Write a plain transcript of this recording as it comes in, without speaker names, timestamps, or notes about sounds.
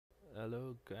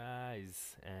Hello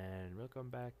guys, and welcome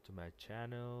back to my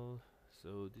channel.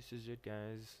 So this is it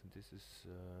guys,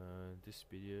 this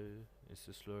video is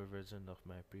a slower version of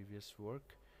my previous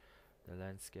work, the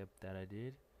landscape that I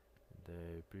did.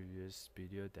 The previous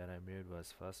video that I made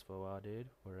was fast forwarded,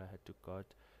 where I had to cut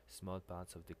small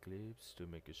parts of the clips to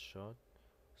make it short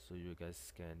so you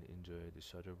guys can enjoy the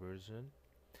shorter version.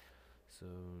 So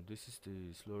this is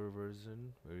the slower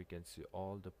version, where you can see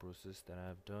all the process that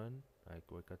I've done, like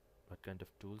what kind of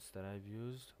tools that I've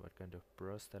used, what kind of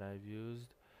brush that I've used,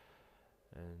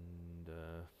 and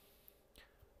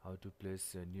how to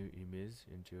place a new image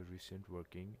into your recent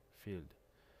working field.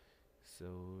 So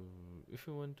if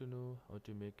you want to know how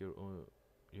to make your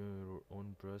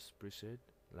own brush preset,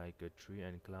 like a tree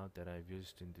and cloud that I've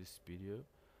used in this video,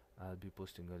 I'll be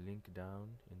posting a link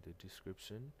down in the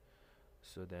description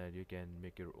so that you can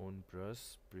make your own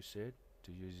brush preset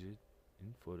to use it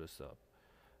in Photoshop.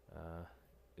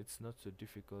 It's not so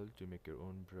difficult to make your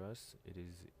own brush. It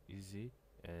is easy,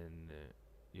 and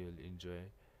you'll enjoy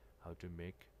how to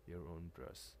make your own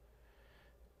brush.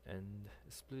 And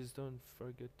please don't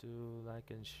forget to like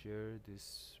and share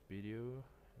this video,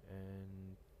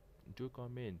 and do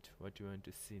comment what you want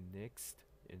to see next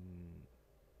in,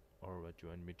 or what you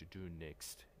want me to do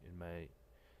next in my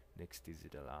next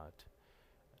digital art.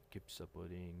 Keep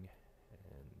supporting,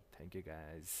 and thank you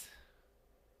guys.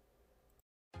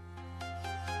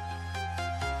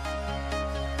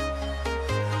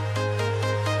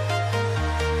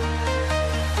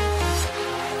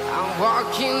 I'm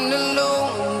walking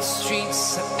alone, the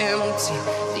streets are empty.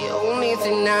 The only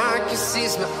thing I can see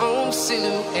is my own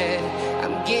silhouette.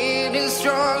 I'm getting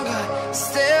stronger,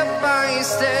 step by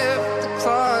step. The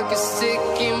clock is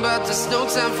ticking, but there's no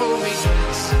time for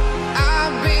regrets.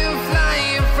 I've been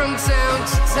flying from town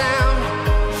to town,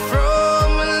 from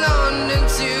London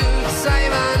to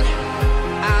Taiwan.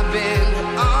 I've been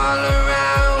all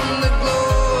around the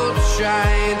globe,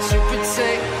 trying to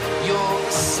protect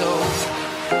your soul.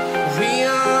 We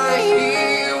are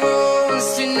heroes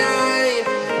tonight.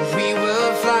 We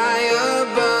will fly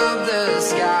above the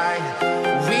sky.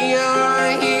 We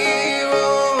are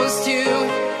heroes tonight.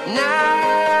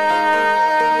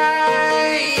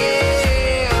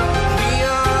 Yeah. We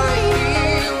are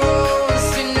heroes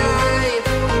tonight.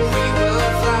 We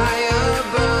will fly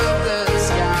above the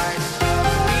sky.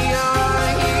 We are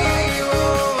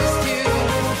heroes tonight.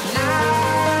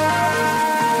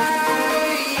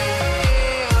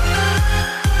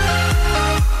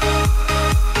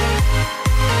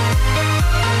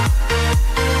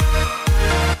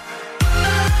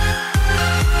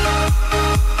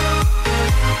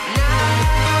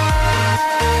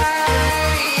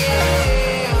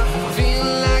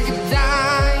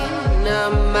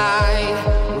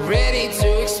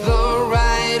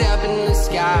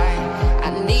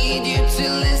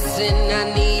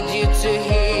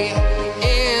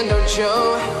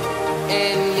 Show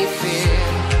any fear.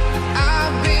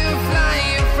 I've been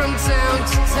flying from town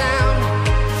to town,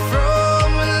 from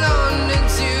London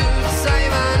to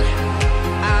Taiwan.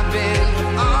 I've been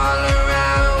all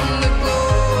around the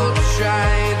globe,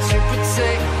 trying to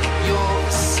protect your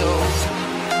soul.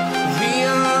 We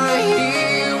are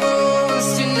heroes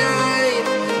tonight.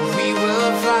 We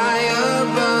will fly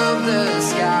above the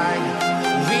sky.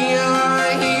 We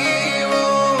are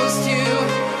heroes tonight.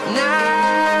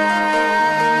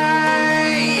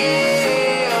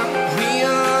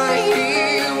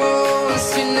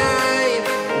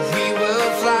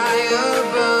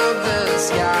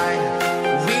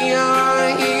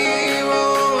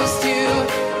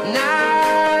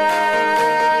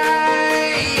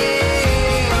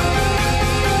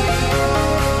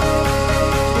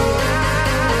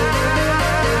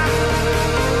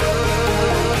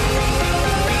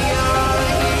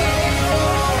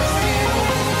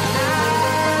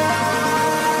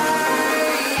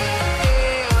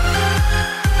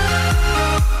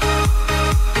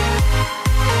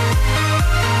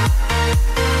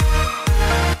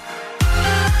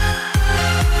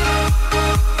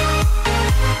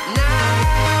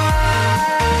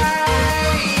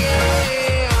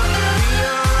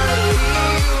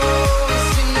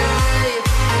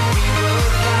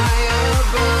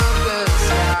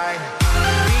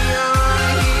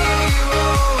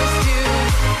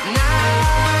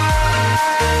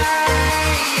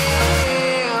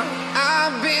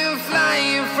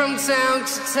 Town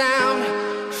to town,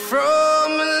 from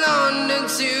London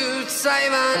to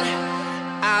Taiwan.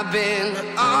 I've been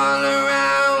all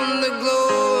around the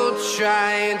globe,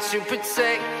 trying to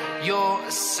protect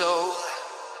your soul.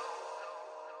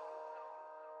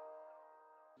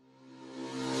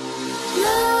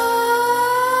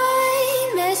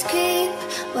 Nightmares creep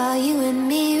while while you and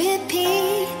me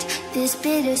repeat. This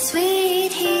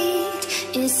bittersweet heat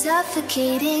is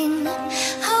suffocating.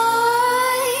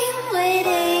 I'm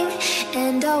waiting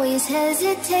and always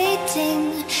hesitating.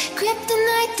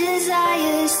 Kryptonite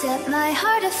desires set my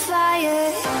heart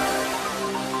afire.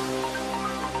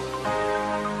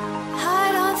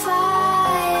 Heart on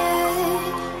fire.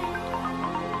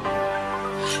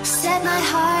 Set my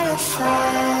heart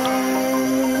afire.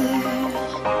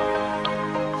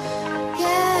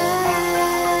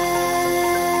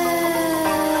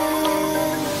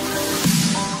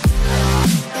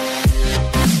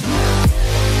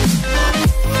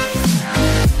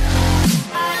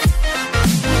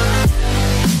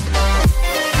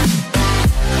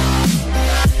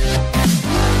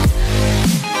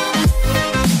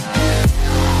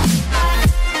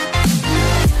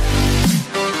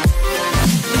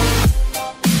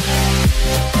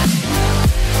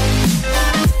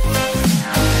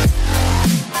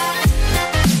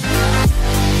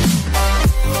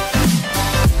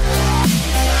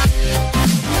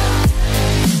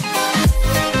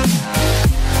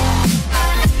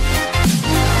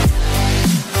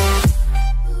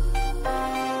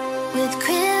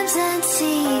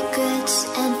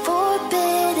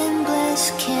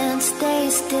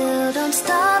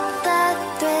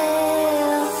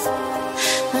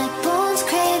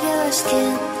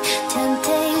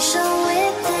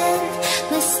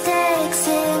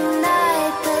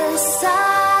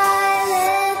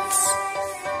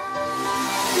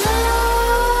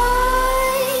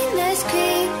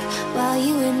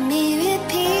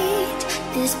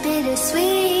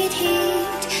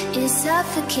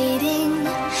 Suffocating.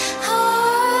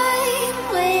 I'm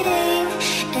waiting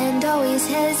and always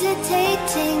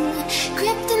hesitating.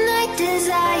 Kryptonite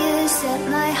desires set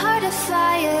my heart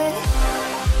afire.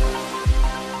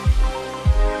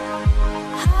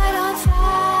 Heart on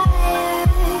fire.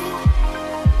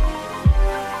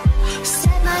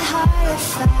 Set my heart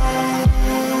afire.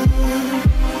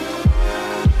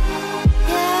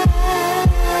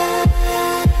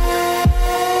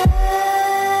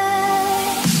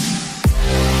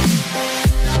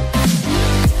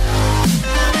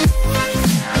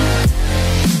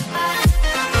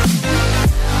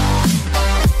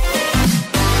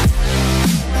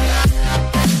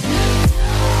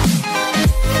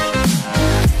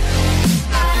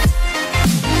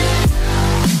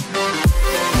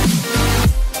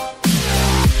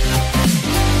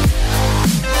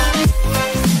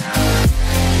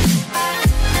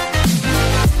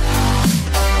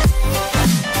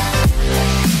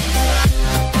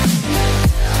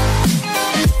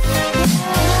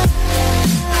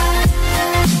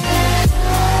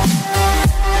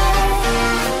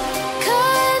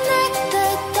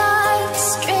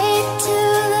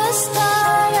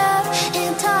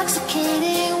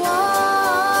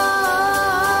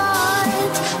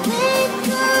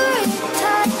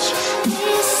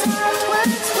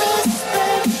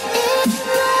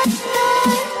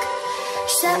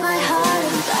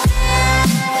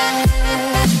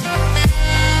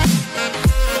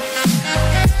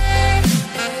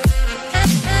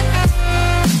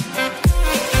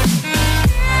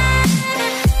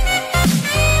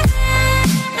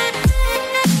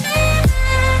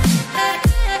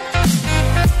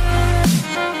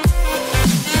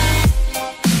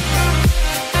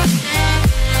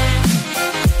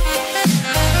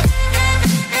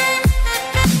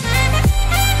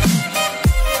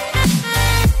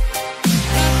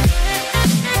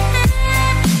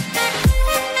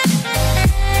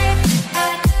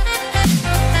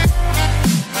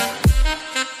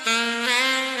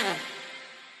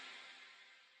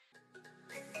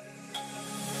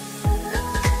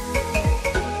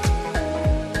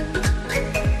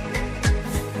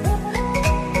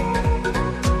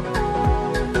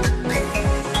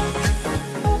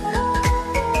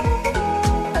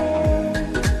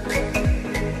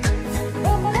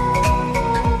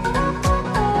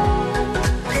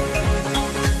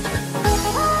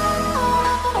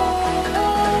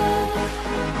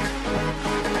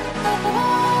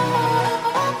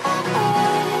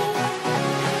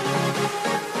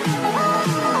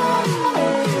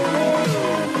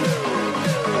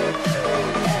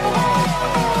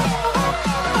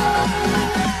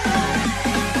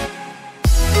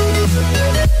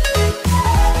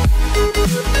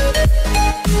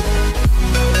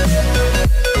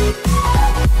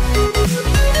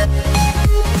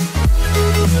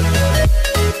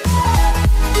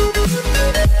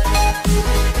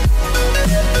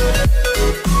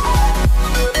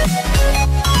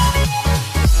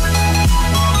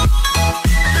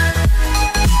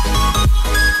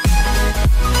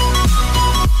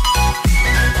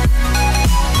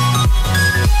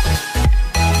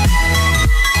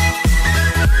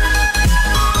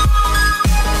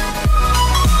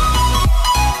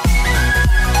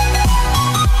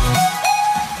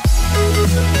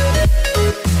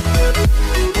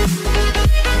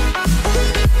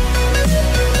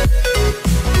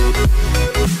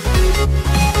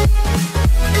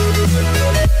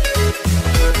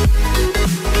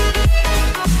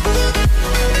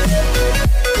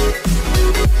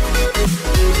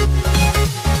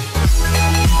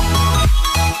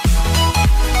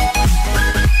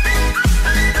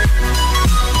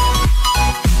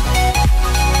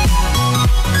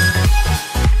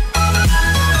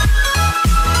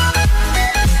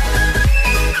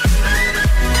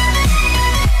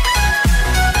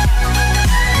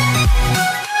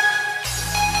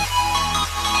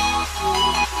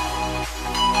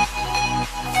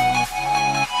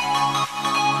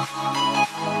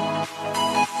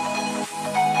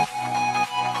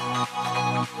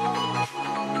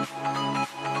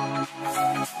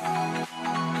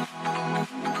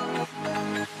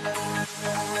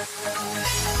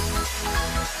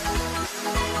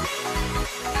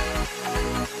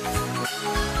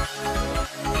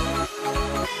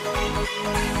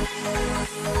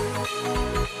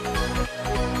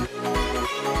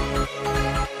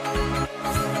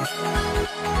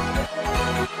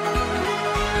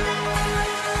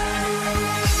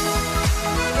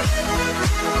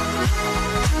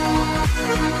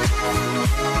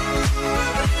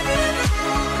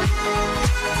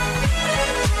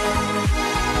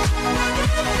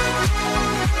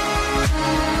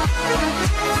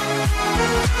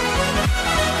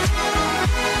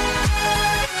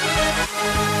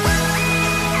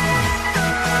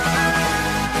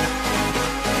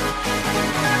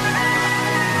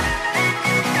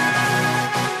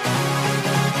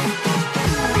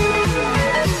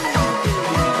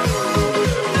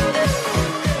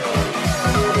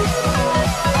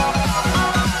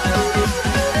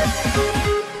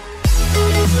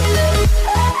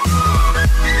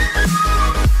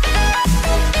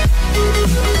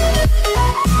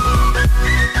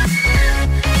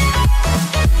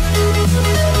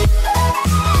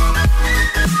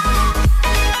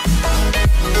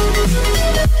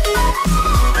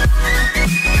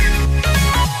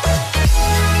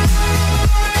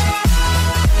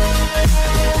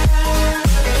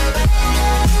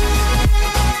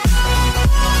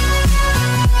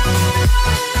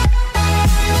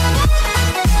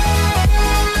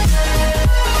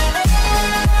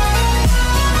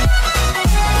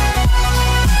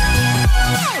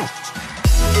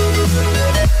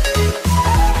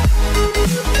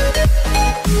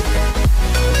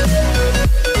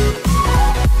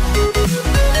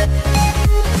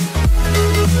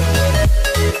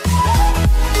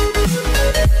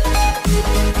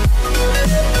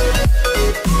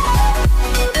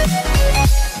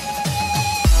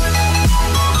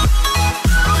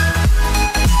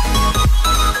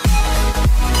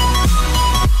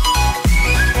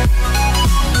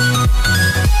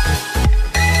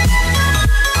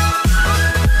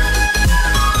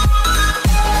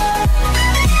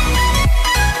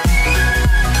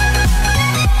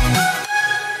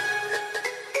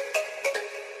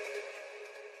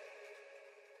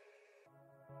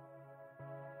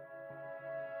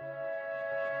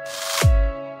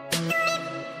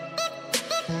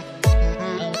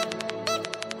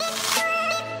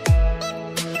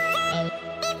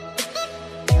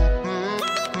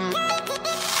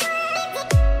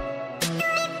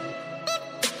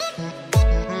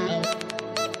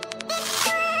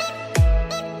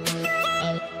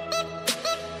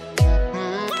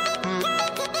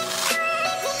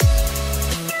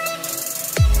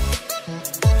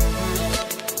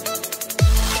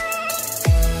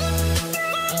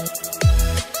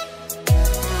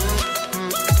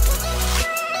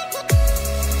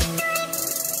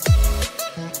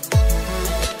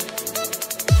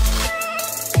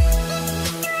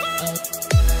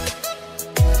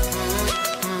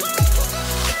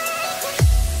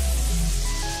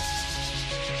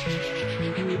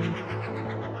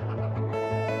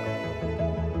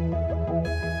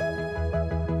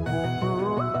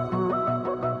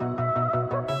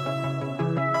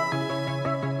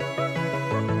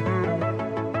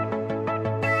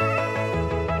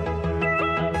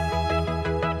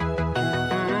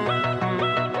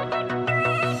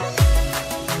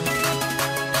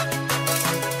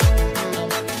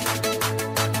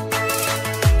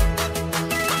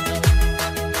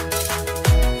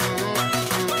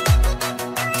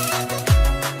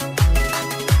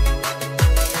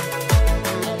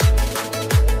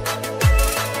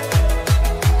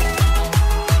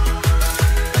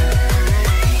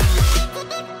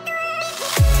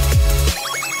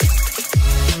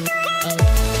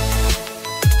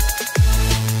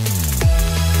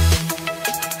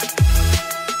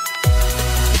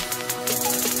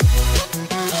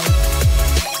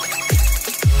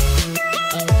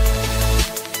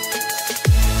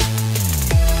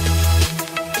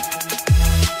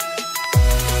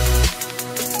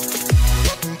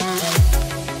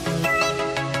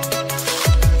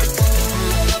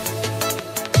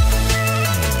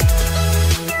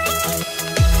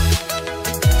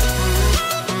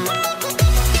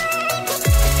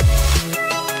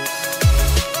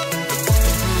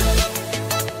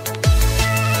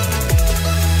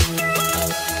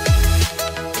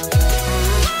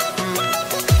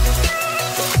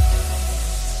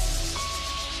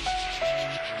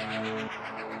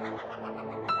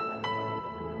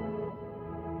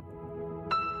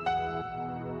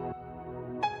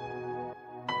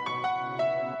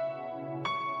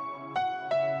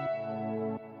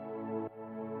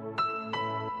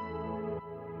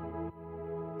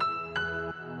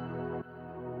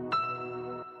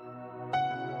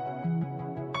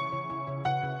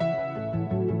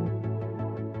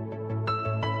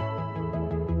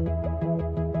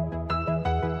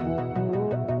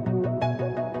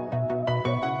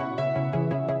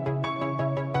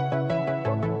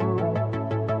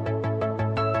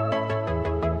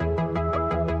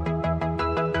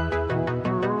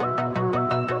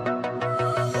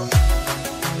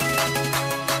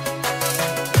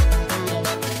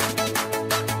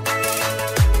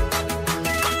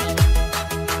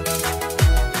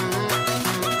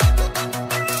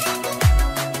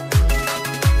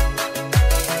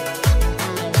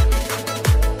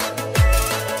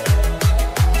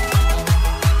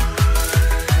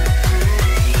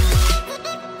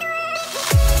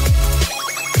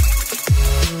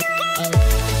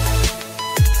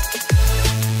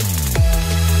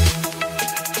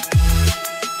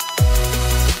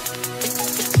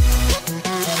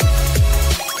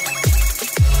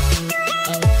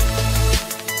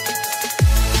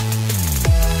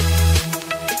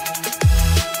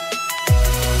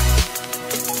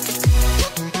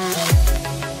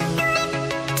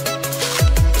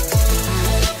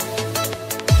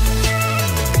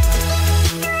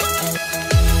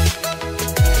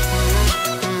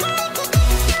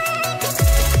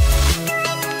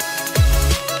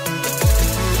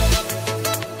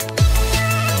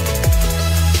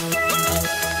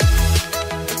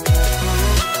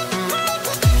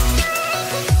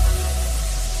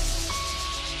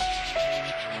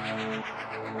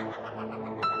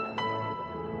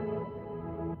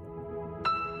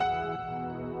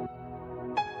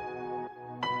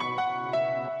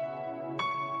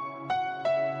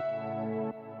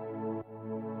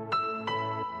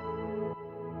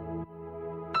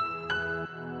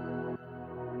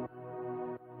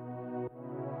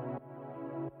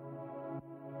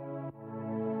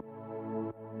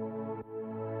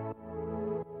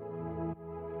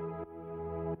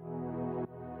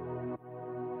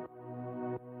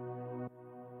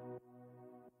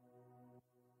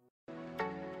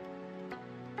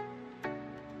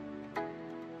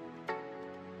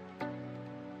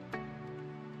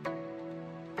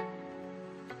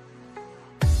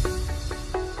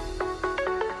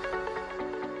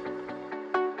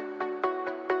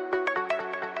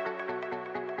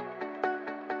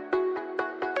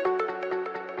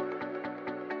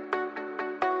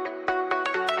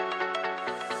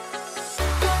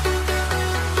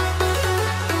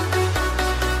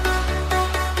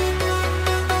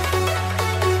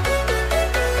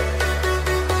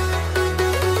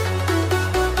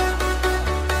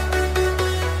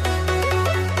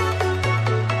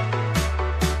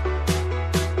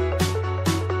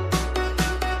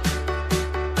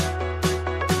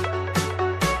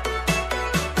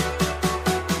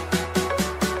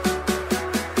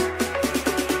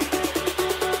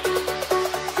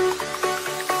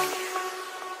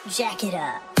 jack it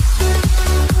up.